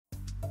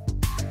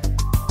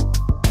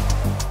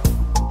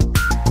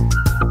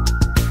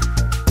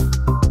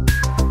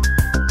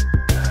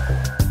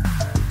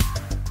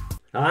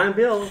I'm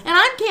Bill. And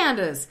I'm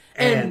Candace.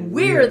 And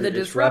we're the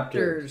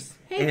Disruptors.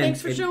 Hey,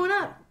 thanks for showing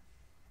up.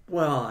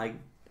 Well, I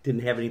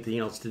didn't have anything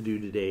else to do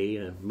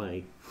today.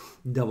 My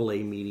AA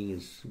meeting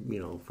is,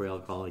 for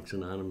Alcoholics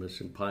Anonymous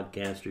and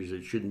podcasters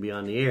that shouldn't be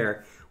on the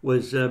air,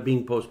 was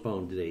being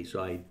postponed today.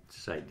 So I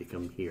decided to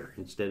come here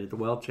instead at the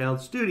Wild Child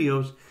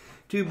Studios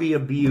to be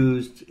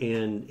abused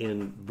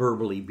and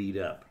verbally beat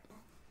up.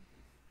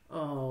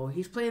 Oh,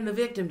 he's playing the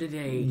victim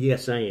today.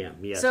 Yes, I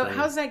am. Yes. So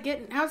how's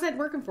that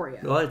working for you?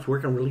 Well, it's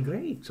working really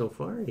great so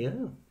far.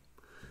 Yeah,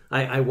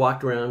 I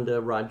walked around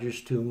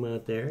Roger's tomb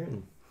out there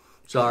and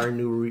saw our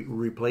new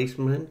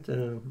replacement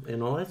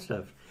and all that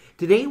stuff.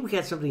 Today we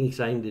got something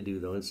exciting to do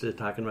though. Instead of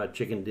talking about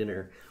chicken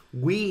dinner,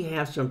 we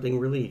have something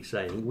really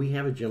exciting. We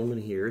have a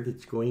gentleman here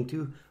that's going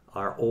to,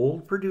 our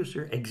old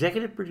producer,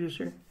 executive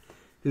producer,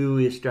 who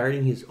is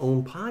starting his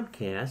own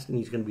podcast, and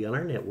he's going to be on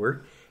our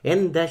network.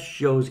 And that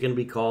show is going to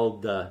be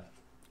called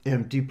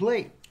Empty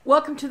Plate.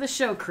 Welcome to the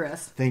show,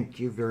 Chris. Thank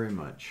you very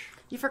much.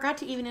 You forgot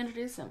to even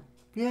introduce him.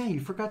 Yeah, you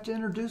forgot to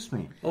introduce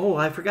me. Oh,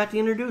 I forgot to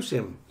introduce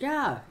him.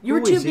 Yeah. You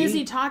were too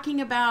busy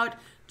talking about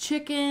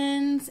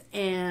chickens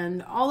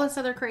and all this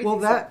other crazy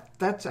stuff. Well,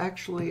 that's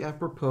actually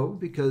apropos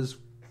because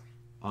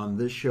on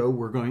this show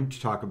we're going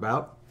to talk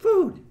about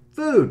food.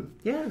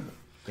 Yeah.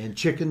 And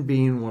chicken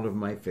being one of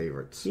my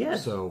favorites.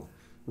 Yes. So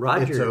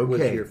Roger was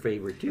your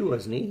favorite too,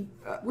 wasn't he?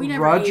 We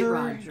never ate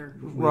Roger.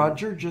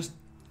 Roger just...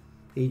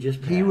 He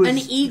just passed. An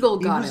eagle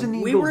got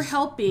him. We were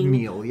helping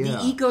the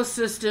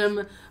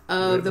ecosystem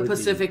of the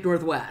Pacific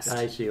Northwest.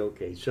 I see,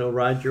 okay. So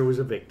Roger was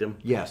a victim.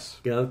 Yes.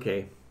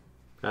 Okay.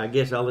 I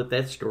guess I'll let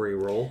that story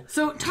roll.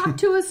 So talk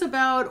to us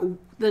about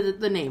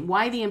the name.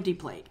 Why the Empty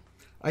Plate?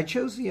 I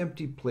chose the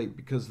Empty Plate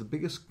because the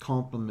biggest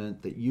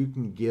compliment that you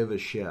can give a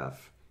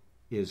chef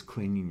is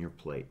cleaning your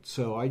plate.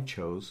 So I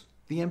chose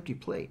the Empty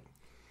Plate.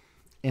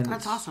 And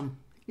that's awesome.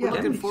 Yeah, we're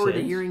looking forward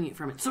to hearing it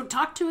from it. So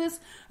talk to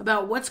us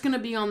about what's going to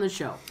be on the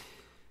show.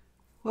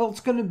 Well,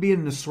 it's going to be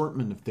an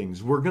assortment of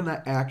things. We're going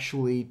to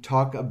actually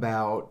talk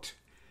about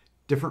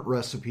different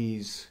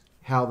recipes,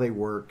 how they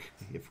work,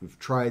 if we've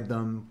tried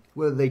them,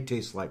 what do they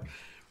taste like.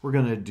 We're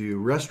going to do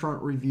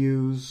restaurant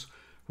reviews.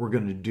 We're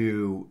going to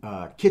do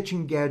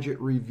kitchen gadget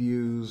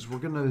reviews. We're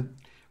going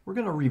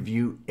to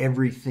review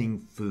everything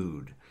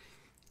food.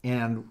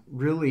 And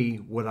really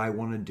what I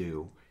want to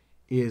do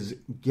is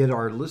get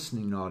our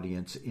listening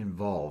audience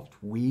involved.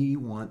 We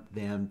want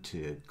them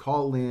to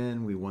call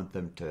in. We want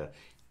them to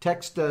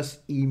text us,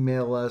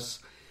 email us,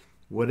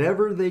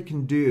 whatever they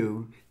can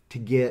do to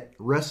get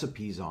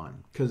recipes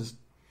on. Because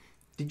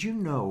did you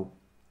know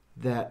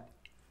that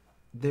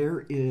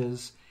there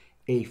is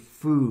a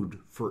food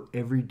for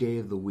every day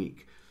of the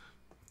week?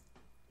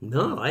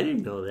 No, I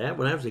didn't know that.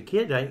 When I was a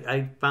kid,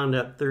 I found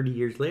out 30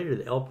 years later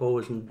that Alpo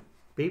wasn't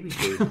baby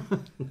food.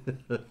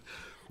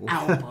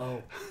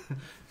 Alpo.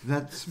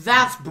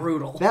 That's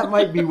brutal. That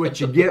might be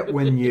what you get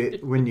when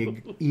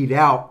you eat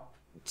out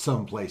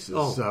some places.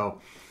 Oh.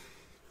 So,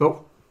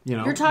 but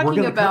you're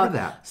talking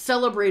about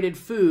celebrated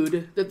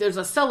food. That there's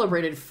a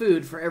celebrated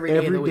food for every day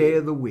of the week. Every day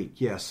of the week,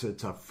 yes.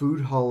 It's a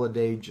food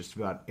holiday just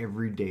about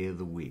every day of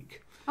the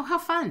week. Oh, how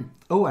fun!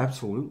 Oh,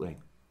 absolutely.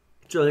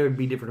 So there would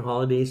be different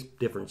holidays,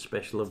 different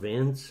special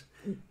events,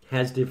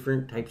 has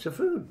different types of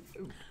food.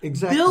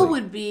 Exactly. Bill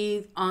would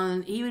be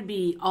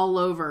all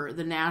over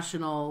the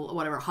national,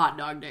 hot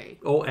dog day.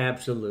 Oh,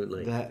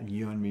 absolutely. That,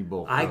 you and me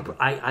both.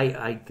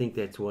 I think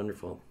that's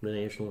wonderful. The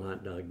National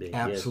Hot Dog Day.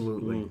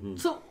 Absolutely. Yes. Mm-hmm.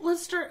 So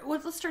let's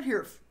start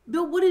here.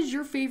 Bill, what is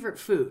your favorite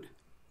food?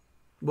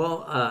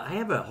 Well, I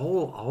have a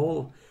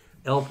whole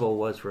Elpo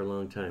was for a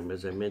long time,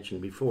 as I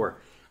mentioned before.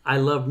 I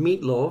love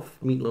meatloaf.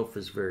 Meatloaf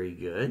is very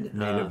good.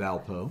 Made of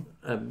Alpo.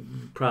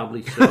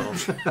 Probably so.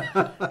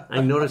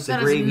 I noticed the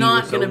gravy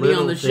was a little thick. That is not going to be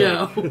on the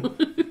show.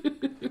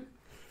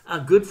 A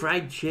good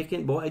fried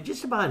chicken. Boy,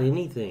 just about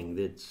anything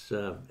that's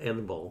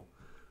edible.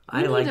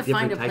 I like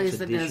different types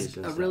of dishes. We need to find a place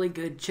that does a really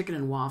good chicken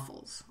and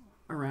waffles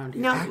around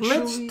here. Now,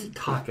 let's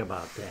talk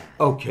about that.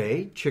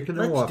 Okay, chicken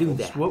and waffles. Let's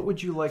do that. What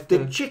would you like to...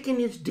 The chicken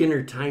is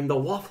dinner time. The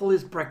waffle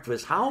is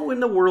breakfast. How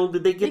in the world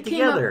did they get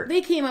together?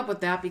 They came up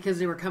with that because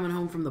they were coming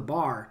home from the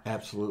bar.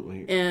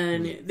 Absolutely.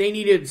 And they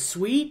needed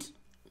sweet,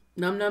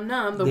 num num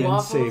num, the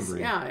waffles. Savory.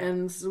 Yeah,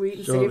 and sweet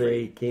and so savory. So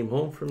they came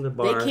home from the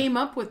bar. They came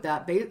up with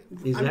that.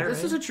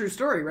 This is a true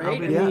story,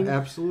 right?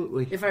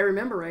 Absolutely. If I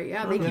remember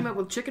right, they came up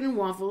with chicken and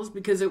waffles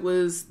because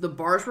the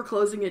bars were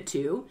closing at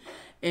 2.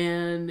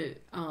 And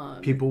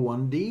people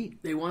wanted to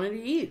eat. They wanted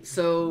to eat,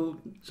 so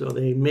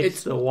they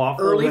mixed the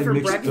waffle early for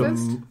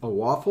breakfast. A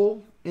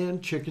waffle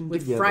and chicken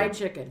with together. Fried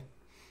chicken.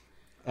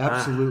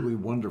 Absolutely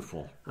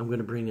wonderful. I'm going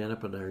to bring that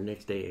up at our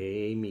next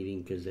AA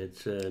meeting because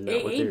it's not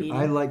AA what they're. Meeting.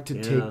 I like to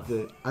take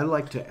the. I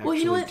like to actually. Well,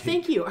 you know what?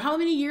 Thank you. How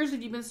many years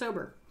have you been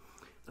sober?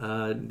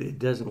 It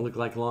doesn't look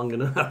like long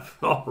enough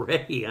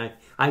already.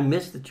 I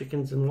missed the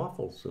chickens and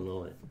waffles and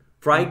all that.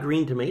 Fried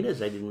green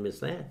tomatoes. I didn't miss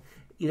that.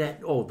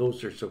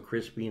 Those are so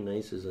crispy and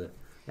nice as a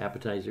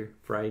appetizer.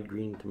 Fried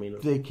green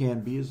tomatoes. They can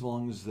be as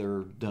long as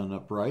they're done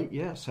upright.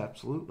 Yes,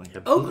 absolutely.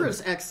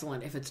 Okra's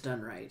excellent if it's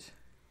done right.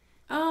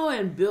 Oh,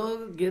 and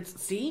Bill gets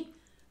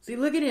See,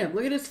 look at him.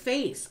 Look at his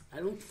face.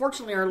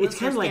 Unfortunately, our It's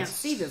kind listeners of like can't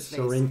see this face.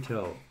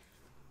 Sorrento.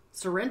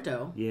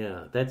 Sorrento.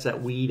 Yeah, that's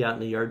that weed out in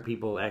the yard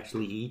people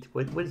actually eat.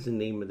 What is the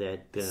name of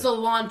that?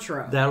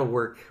 Cilantro. That'll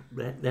work.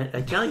 That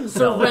Italian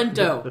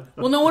Sorrento.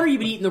 Well, no wonder you've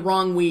been eating the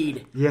wrong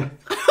weed. Yeah.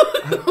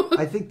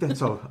 I think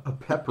that's a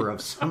pepper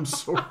of some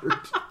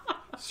sort.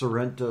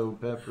 Sorrento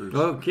peppers.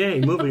 Okay,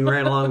 moving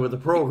right along with the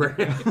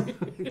program.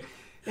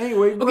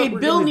 Anyway, Okay,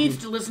 Bill needs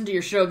to listen to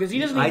your show because he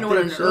doesn't even know what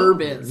an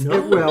herb is.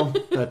 No. Well,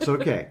 that's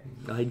okay.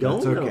 I don't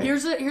That's know. okay.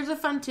 Here's a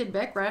fun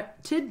tidbit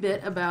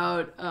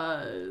about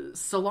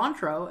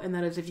cilantro, and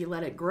that is if you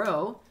let it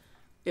grow,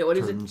 what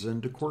is it? Turns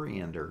into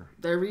coriander.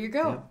 There you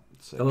go. Yep,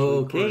 it's actually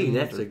Okay, coriander.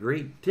 that's a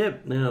great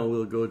tip. Now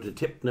we'll go to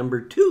tip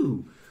number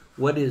 2.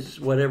 What is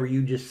whatever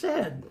you just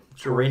said?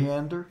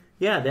 Coriander.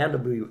 Yeah,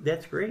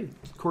 that's great.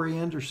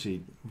 Coriander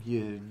seed.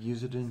 You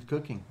use it in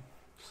cooking.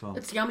 So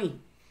It's yummy.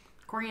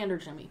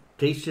 Coriander's yummy.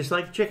 Tastes just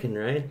like chicken,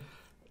 right?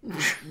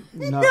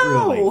 not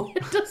No, really.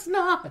 it does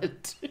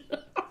not.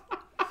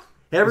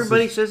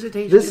 Everybody says it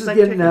tastes This just is like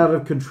getting chicken. out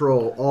of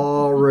control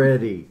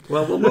already.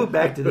 Well, we'll move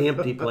back to the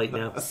empty plate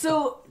now.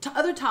 So, to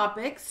other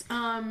topics,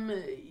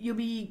 you'll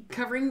be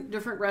covering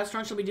different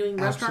restaurants. You'll be doing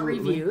restaurant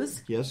Absolutely.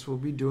 reviews. Yes, we'll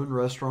be doing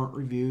restaurant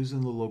reviews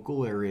in the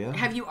local area.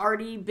 Have you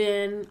already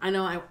been? I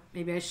know.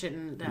 Maybe I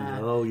shouldn't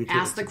No, you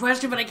ask the shouldn't.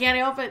 question, but I can't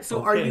help it.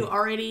 So, are Okay. you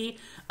already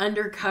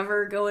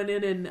undercover going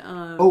in and?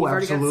 Oh, you've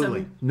already got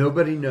absolutely. some-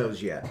 Nobody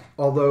knows yet.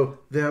 Although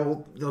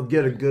they'll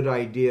get a good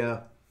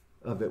idea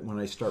of it when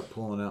I start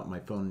pulling out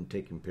my phone and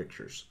taking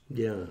pictures.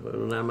 Yeah,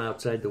 when I'm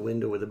outside the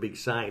window with a big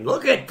sign,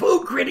 look at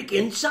Food Critic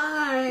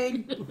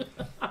inside.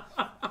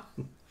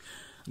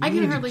 I You can need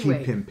to hardly keep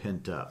wait. him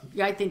pent up.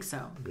 Yeah, I think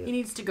so. He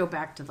needs to go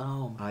back to the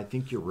home. I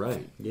think you're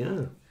right.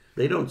 Yeah,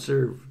 they don't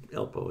serve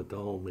Elpo at the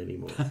home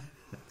anymore.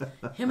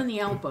 Him and the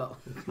elbow.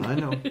 I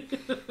know.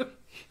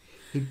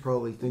 He'd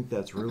probably think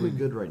that's really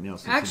good right now.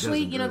 Since he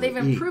Actually, doesn't they've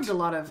really improved eat. a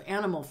lot of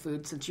animal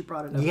food since you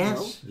brought it up.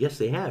 Bill. Yes,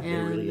 they have.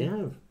 And- They really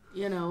have.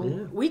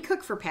 You we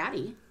cook for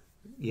Patty.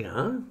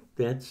 Yeah,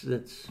 that's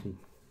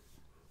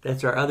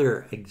our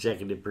other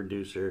executive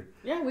producer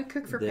Yeah, we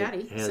cook for that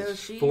Patty. has So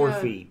she 4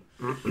 feet.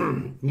 We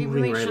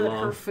Moving make right sure that her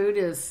along. food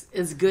is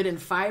good in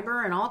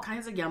fiber and all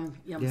kinds of yum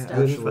Yeah, stuff.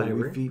 Good absolutely. fiber,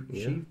 We feed-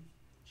 yeah.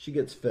 She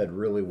gets fed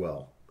really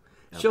well.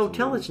 So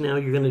tell us now,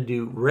 you're going to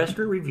do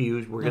restaurant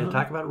reviews. We're going to Uh-huh.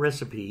 talk about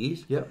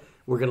recipes. Yep.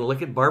 We're going to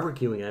look at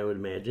barbecuing, I would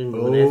imagine,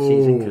 when that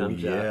season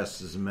comes up.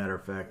 yes. As a matter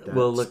of fact, that's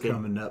We'll look at-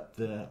 coming up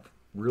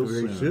real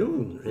Very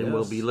soon. And Yes.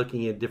 we'll be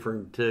looking at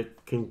different party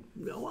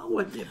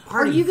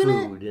you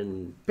gonna- food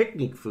and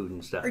picnic food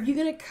and stuff. Are you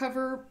going to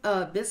cover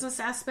business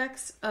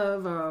aspects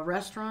of a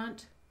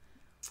restaurant?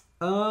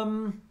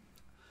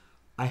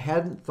 I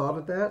hadn't thought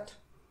of that,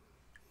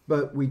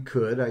 but we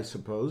could, I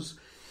suppose.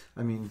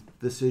 I mean,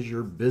 this is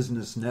your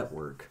business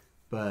network,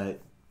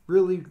 but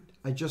really,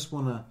 I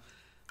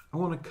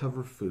want to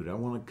cover food. I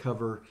want to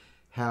cover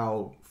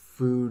how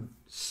food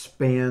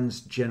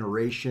spans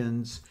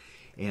generations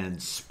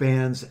and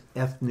spans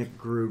ethnic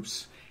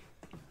groups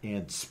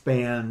and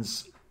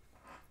spans.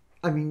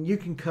 I mean, you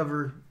can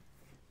cover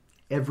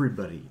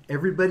everybody.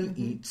 Everybody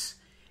eats.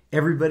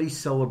 Everybody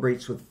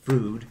celebrates with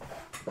food.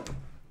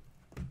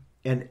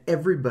 And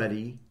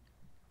everybody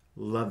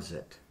loves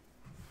it.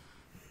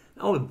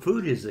 Oh, and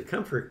food is the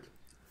comfort.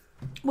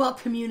 Well,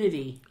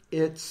 community.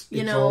 It is.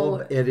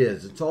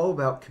 It's all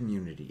about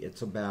community.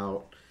 It's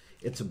about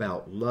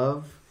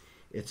love.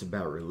 It's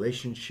about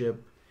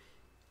relationship.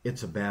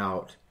 It's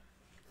about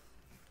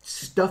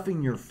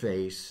stuffing your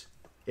face.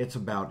 It's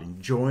about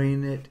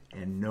enjoying it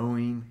and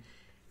knowing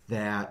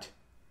that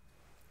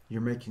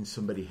you're making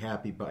somebody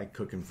happy by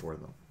cooking for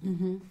them.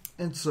 Mm-hmm.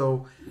 And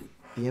so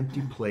the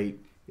empty plate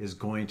is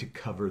going to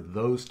cover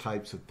those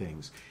types of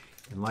things.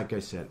 And like I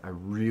said, I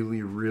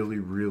really, really,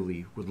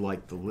 really would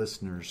like the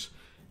listeners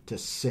to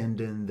send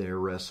in their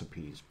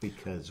recipes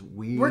because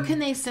Where can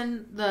they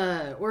send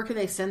that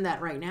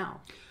right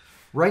now?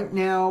 Right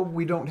now,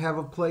 we don't have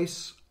a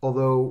place,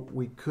 although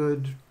we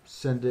could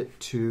send it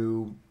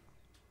to...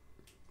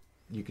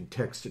 You can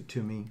text it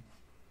to me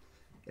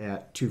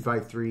at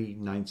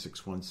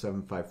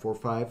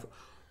 253-961-7545,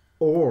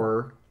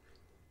 or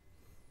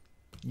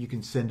you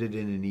can send it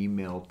in an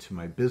email to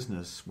my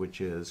business,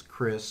 which is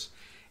Chris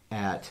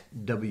at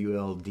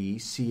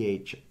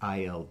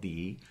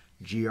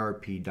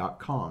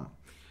WLDCHILDGRP.com.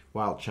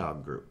 Wild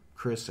Child Group.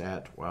 Chris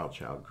at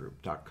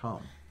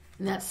wildchildgroup.com.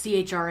 And that's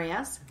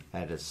CHRAS?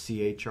 That is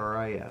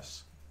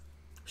CHRIS.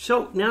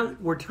 So now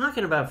we're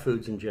talking about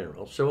foods in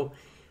general. So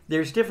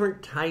there's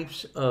different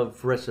types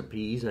of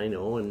recipes, I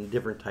know, and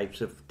different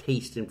types of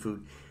taste in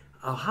food.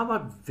 How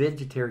about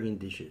vegetarian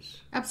dishes?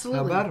 Absolutely.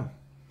 How about them?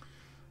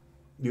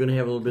 You're going to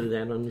have a little bit of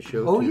that on the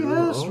show, Oh, too?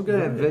 yes. We're going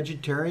to have right.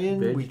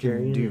 vegetarian. We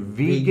can do and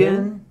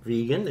vegan.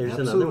 Vegan. There's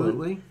another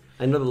Absolutely. one.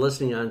 I know the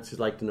listening audience would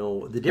like to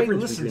know the Hey,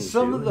 difference listen, between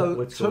some the of two and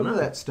what's going on.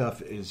 that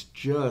stuff is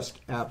just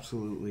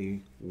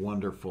absolutely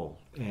wonderful,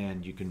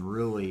 and you can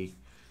really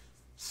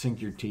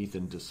sink your teeth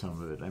into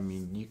some of it. I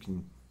mean, you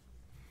can.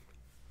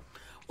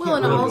 Well,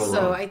 and really go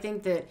also, wrong. I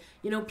think that,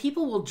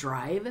 people will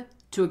drive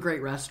to a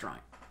great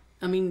restaurant.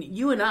 I mean,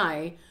 you and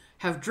I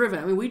have driven.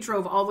 I mean, we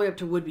drove all the way up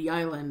to Woodby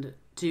Island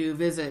to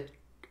visit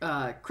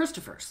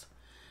Christopher's.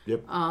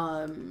 Yep.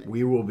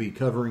 We will be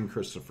covering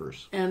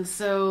Christopher's. And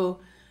so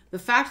the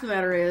fact of the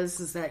matter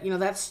is that,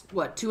 that's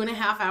what,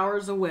 2.5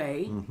 hours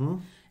away. Mm-hmm.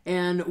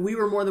 And we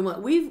were more than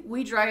one.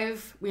 We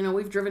drive,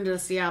 we've driven to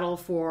Seattle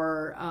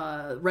for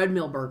Red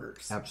Mill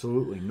Burgers.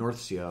 Absolutely. North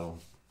Seattle.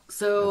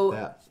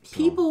 So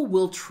people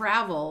will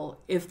travel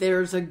if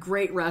there's a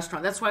great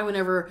restaurant. That's why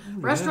whenever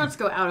restaurants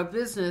go out of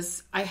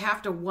business, I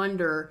have to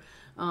wonder,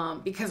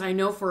 because I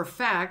know for a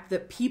fact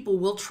that people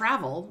will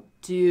travel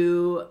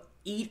to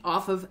eat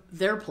off of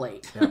their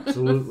plate.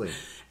 Absolutely.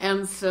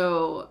 And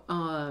so,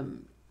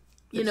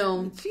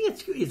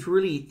 it's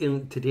really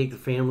to take the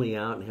family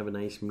out and have a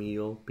nice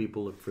meal.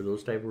 People look for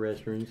those type of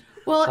restaurants.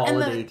 Well,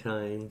 holiday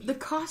times. The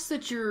cost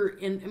that you're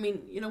in. I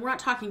mean, we're not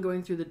talking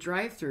going through the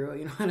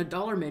drive-through, on a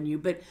dollar menu,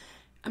 but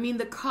I mean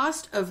the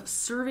cost of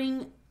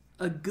serving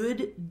a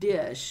good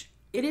dish.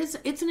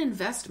 It's an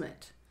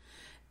investment,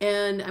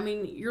 and I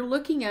mean you're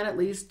looking at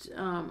least.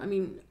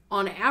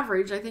 On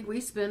average, I think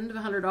we spend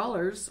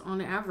 $100 on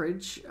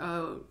average.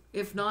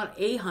 If not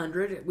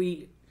 $100,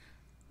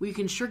 we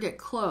can sure get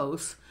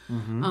close. To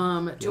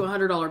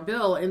 $100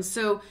 bill. And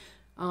so,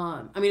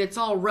 it's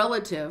all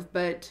relative,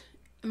 but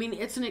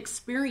it's an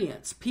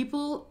experience.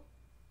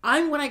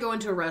 When I go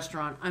into a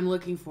restaurant, I'm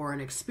looking for an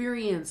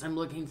experience. I'm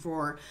looking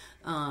for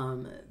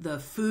the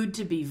food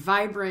to be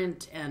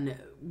vibrant and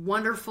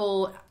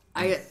wonderful.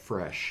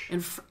 Fresh.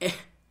 And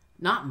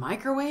not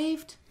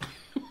microwaved.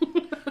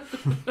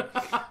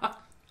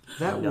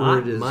 That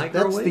Not word is, microwaved?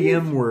 that's the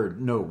M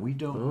word. No, we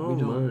don't. Oh, we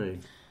don't my.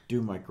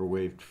 do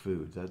microwaved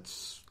food.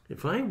 That's...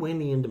 If I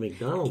went into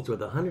McDonald's with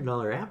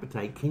 $100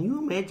 appetite, can you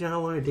imagine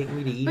how long it would take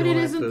me to eat But all it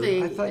that isn't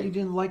food? I thought you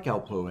didn't like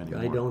Alpro anymore.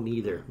 I don't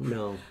either.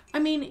 No.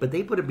 But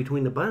they put it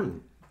between the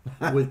bun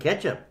with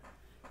ketchup.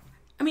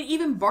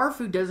 even bar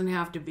food doesn't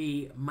have to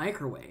be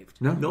microwaved.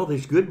 No,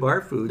 there's good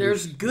bar food.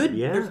 There's good.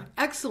 Yeah. There's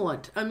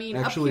excellent. Actually,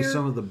 up here,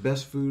 some of the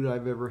best food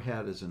I've ever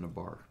had is in a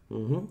bar.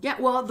 Mm-hmm.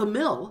 Yeah, well, the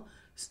Mill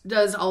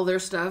does all their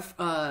stuff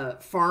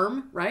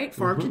farm, right?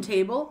 Farm to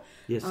table.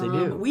 Yes, they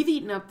do. We've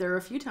eaten up there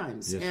a few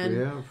times. Yes, and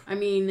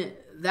we have.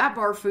 That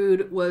bar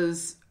food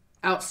was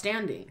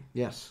outstanding.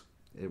 Yes,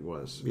 it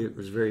was. It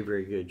was very,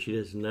 very good. She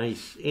does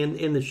nice, and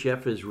the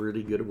chef is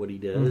really good at what he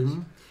does.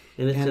 Mm-hmm.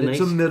 And it's And a nice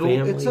middle.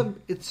 family.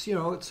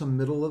 It's a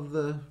middle of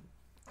the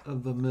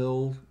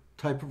mill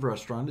type of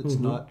restaurant. It's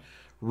Mm-hmm. not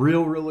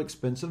real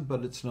expensive,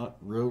 but it's not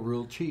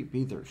real cheap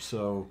either.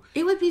 So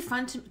It would be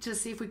fun to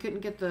see if we couldn't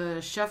get the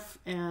chef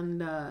and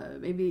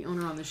maybe the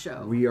owner on the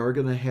show. we are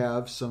going to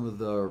have some of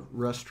the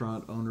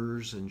restaurant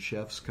owners and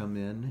chefs come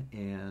in,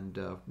 and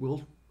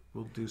we'll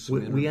do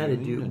some. we ought to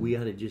interviewing and- we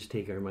ought to just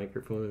take our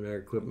microphone and our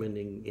equipment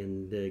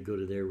and go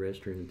to their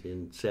restaurant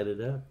and set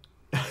it up.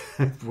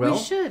 Well, we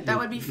should. That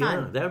would be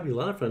fun. Yeah, that would be a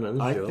lot of fun on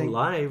the I show, think-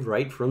 live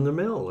right from the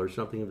mill or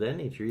something of that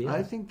nature. Yeah,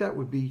 I think that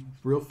would be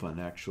real fun,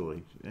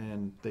 actually,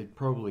 and they'd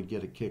probably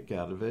get a kick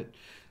out of it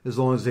as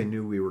long as they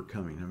knew we were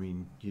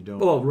coming. You don't.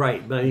 well,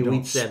 right. But don't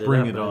we'd set it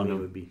spring up. it on it them.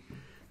 would be.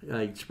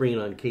 I'd spring it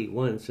on Kate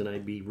once, and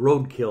I'd be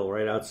roadkill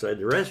right outside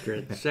the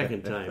restaurant the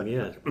second time.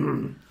 Yes,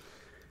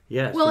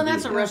 yes. Well, and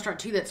that's indeed. a restaurant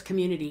too that's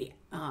community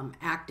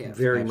active.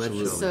 Very much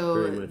Absolutely. so. So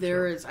Very much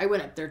there so. is. I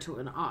went up there to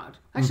an odd.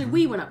 Actually,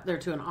 we went up there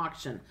to an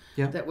auction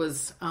Yeah. that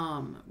was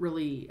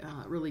really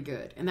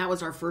good, and that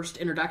was our first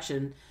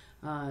introduction,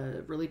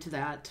 really to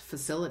that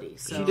facility.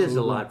 So She does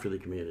a lot for the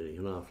community,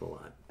 an awful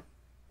lot.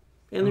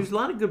 And there's a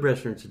lot of good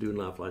restaurants that do an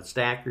awful lot.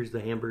 Stackers,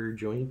 the hamburger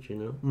joint,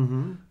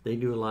 they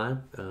do a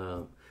lot.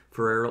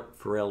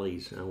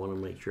 Ferrelli's, I want to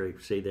make sure I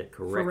say that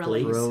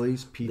correctly.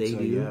 Pirelli's Pizza, They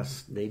do.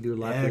 yes. They do a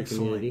lot for the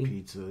Excellent community.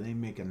 pizza. They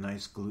make a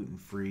nice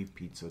gluten-free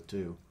pizza,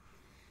 too.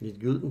 It's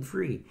gluten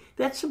free.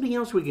 That's something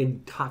else we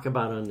can talk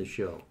about on the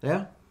show.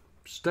 Yeah?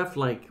 Stuff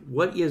like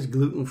what is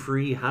gluten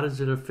free, how does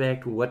it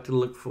affect, what to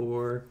look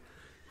for,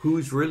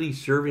 who's really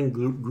serving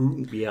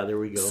gluten. Yeah, there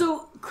we go.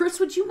 So, Chris,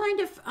 would you mind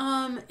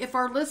if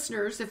our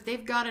listeners, if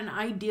they've got an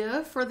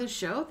idea for the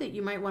show that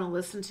you might want to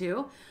listen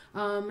to,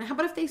 how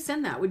about if they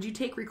send that? Would you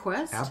take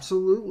requests?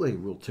 Absolutely,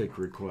 we'll take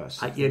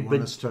requests. If yeah, they want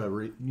but- us to,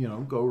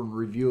 go and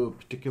review a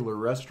particular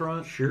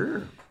restaurant,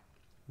 Sure.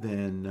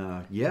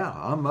 then yeah,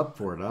 I'm up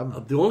for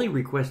it. The only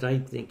request I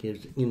think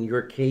is in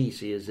your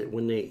case is that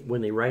when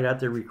they write out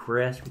their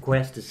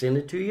request to send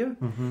it to you,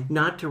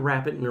 not to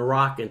wrap it in a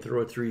rock and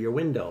throw it through your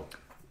window.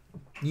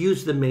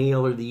 Use the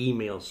mail or the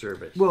email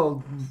service.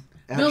 Well,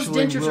 Bill's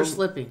actually, dentures we'll- are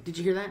slipping. Did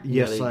you hear that?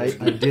 Yes, Yeah, I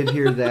they did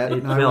hear that. It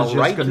And I fell was just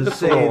right going to to the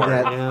say floor,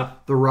 that yeah.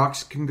 the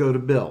rocks can go to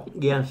Bill.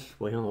 Yes.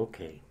 Well,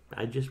 okay.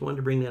 I just wanted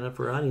to bring that up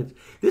for our audience.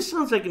 This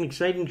sounds like an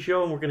exciting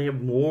show, and we're going to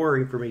have more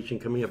information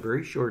coming up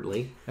very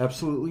shortly.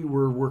 Absolutely.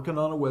 We're working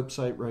on a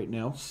website right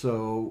now,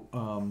 so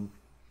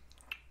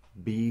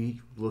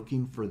be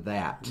looking for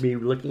that. Be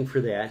looking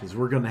for that. Because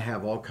we're going to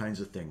have all kinds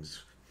of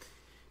things.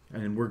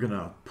 And we're going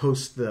to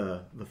post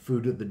the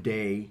food of the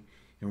day,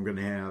 and we're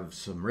going to have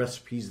some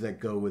recipes that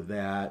go with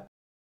that.